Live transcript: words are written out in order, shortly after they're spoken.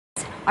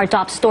Our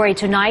top story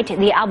tonight,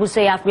 the Abu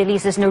Sayyaf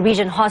releases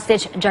Norwegian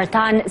hostage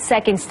Kjartan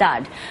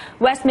Sekkingstad.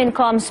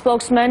 Westmincom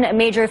spokesman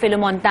Major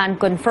Philemon Tan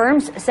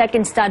confirms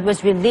Sekkingstad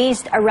was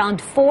released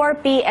around 4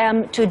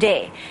 p.m.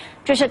 today.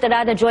 Trisha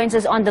Tarada joins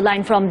us on the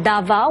line from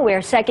Davao, where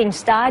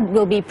Sekkingstad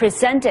will be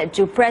presented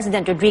to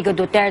President Rodrigo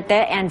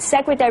Duterte and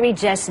Secretary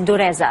Jess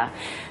Dureza.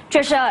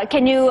 Trisha,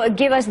 can you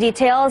give us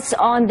details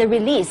on the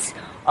release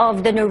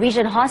of the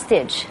Norwegian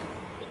hostage?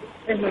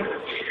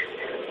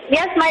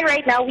 Yes,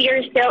 right now we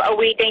are still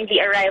awaiting the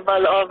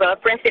arrival of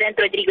President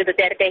Rodrigo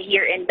Duterte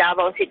here in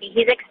Davao City.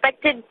 He's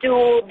expected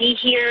to be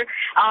here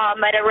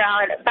at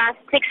around past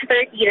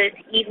 6:30 this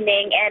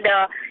evening, and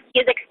he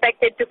is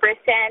expected to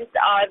present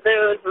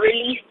the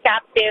released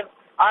captive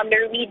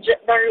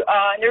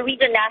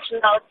Norwegian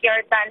national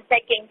Kjartan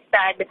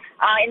Sekkingstad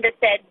in the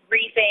said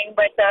briefing.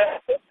 But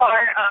so far,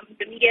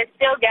 the media is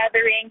still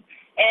gathering,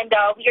 and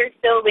we are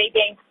still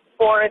waiting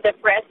for the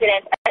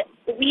president.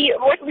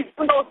 What we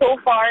know so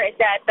far is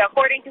that,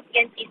 according to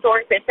PNC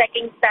sources,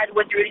 Sekkingstad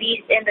was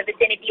released in the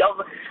vicinity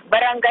of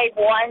Barangay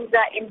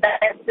Buanza in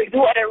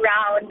Cebu at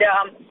around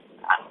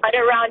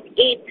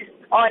 8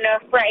 on a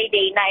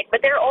Friday night.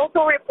 But there are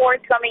also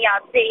reports coming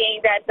out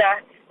saying that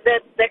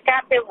the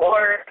captive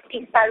or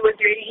Sekkingstad was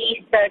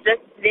released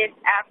just this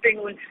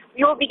afternoon.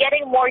 We will be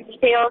getting more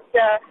details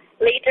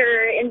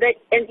later in the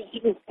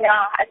evening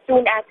as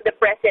soon as the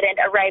president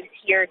arrives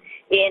here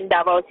in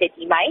Davao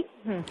City.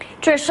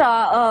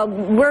 Trisha,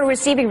 we're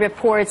receiving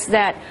reports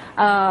that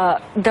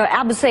the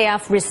Abu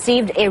Sayyaf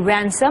received a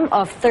ransom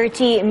of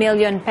 30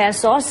 million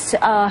pesos.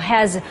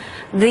 Has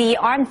the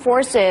armed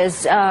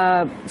forces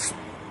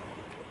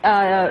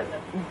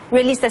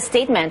released a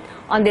statement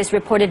on this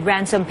reported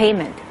ransom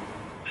payment?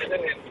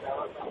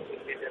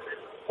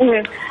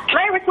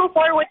 So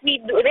far,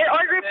 there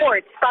are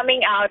reports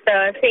coming out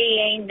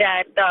saying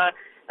that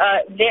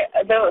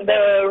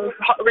the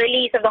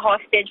release of the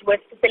hostage was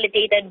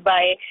facilitated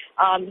by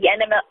the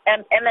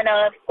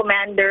MNLF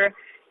commander,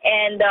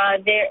 and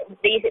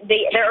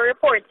there are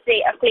reports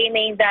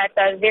claiming that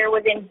there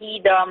was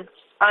indeed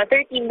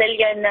 13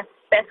 million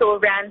peso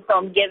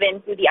ransom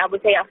given to the Abu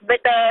Sayyaf.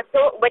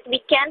 But we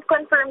can't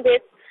confirm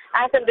this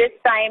as of this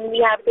time. We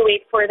have to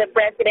wait for the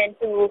president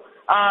to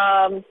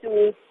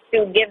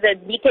give the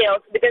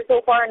details, because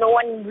so far no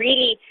one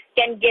really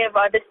can give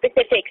the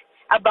specifics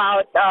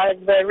about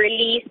the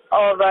release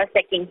of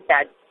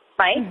Sekkingstad.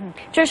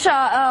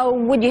 Trisha,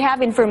 would you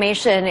have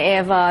information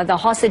if the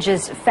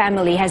hostage's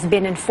family has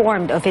been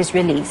informed of his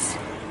release?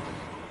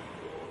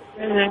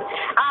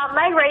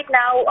 Right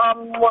now,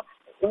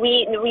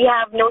 we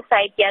have no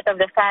sight yet of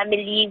the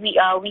family.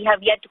 We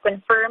have yet to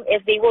confirm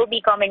if they will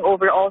be coming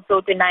over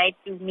also tonight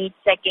to meet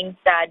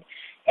Sekkingstad.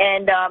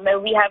 And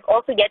we have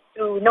also yet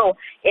to know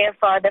if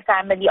the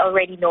family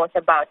already knows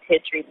about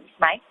his release.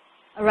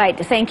 All right.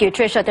 Thank you.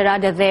 Trisha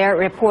Tarada there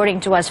reporting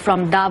to us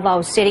from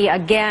Davao City.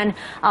 Again,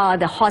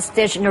 the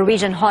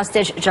Norwegian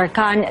hostage,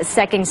 Kjartan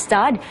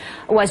Sekkingstad,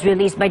 was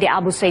released by the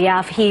Abu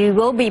Sayyaf. He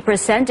will be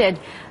presented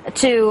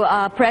to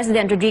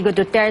President Rodrigo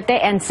Duterte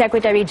and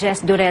Secretary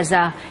Jess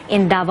Dureza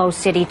in Davao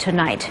City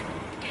tonight.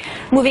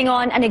 Moving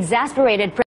on, an exasperated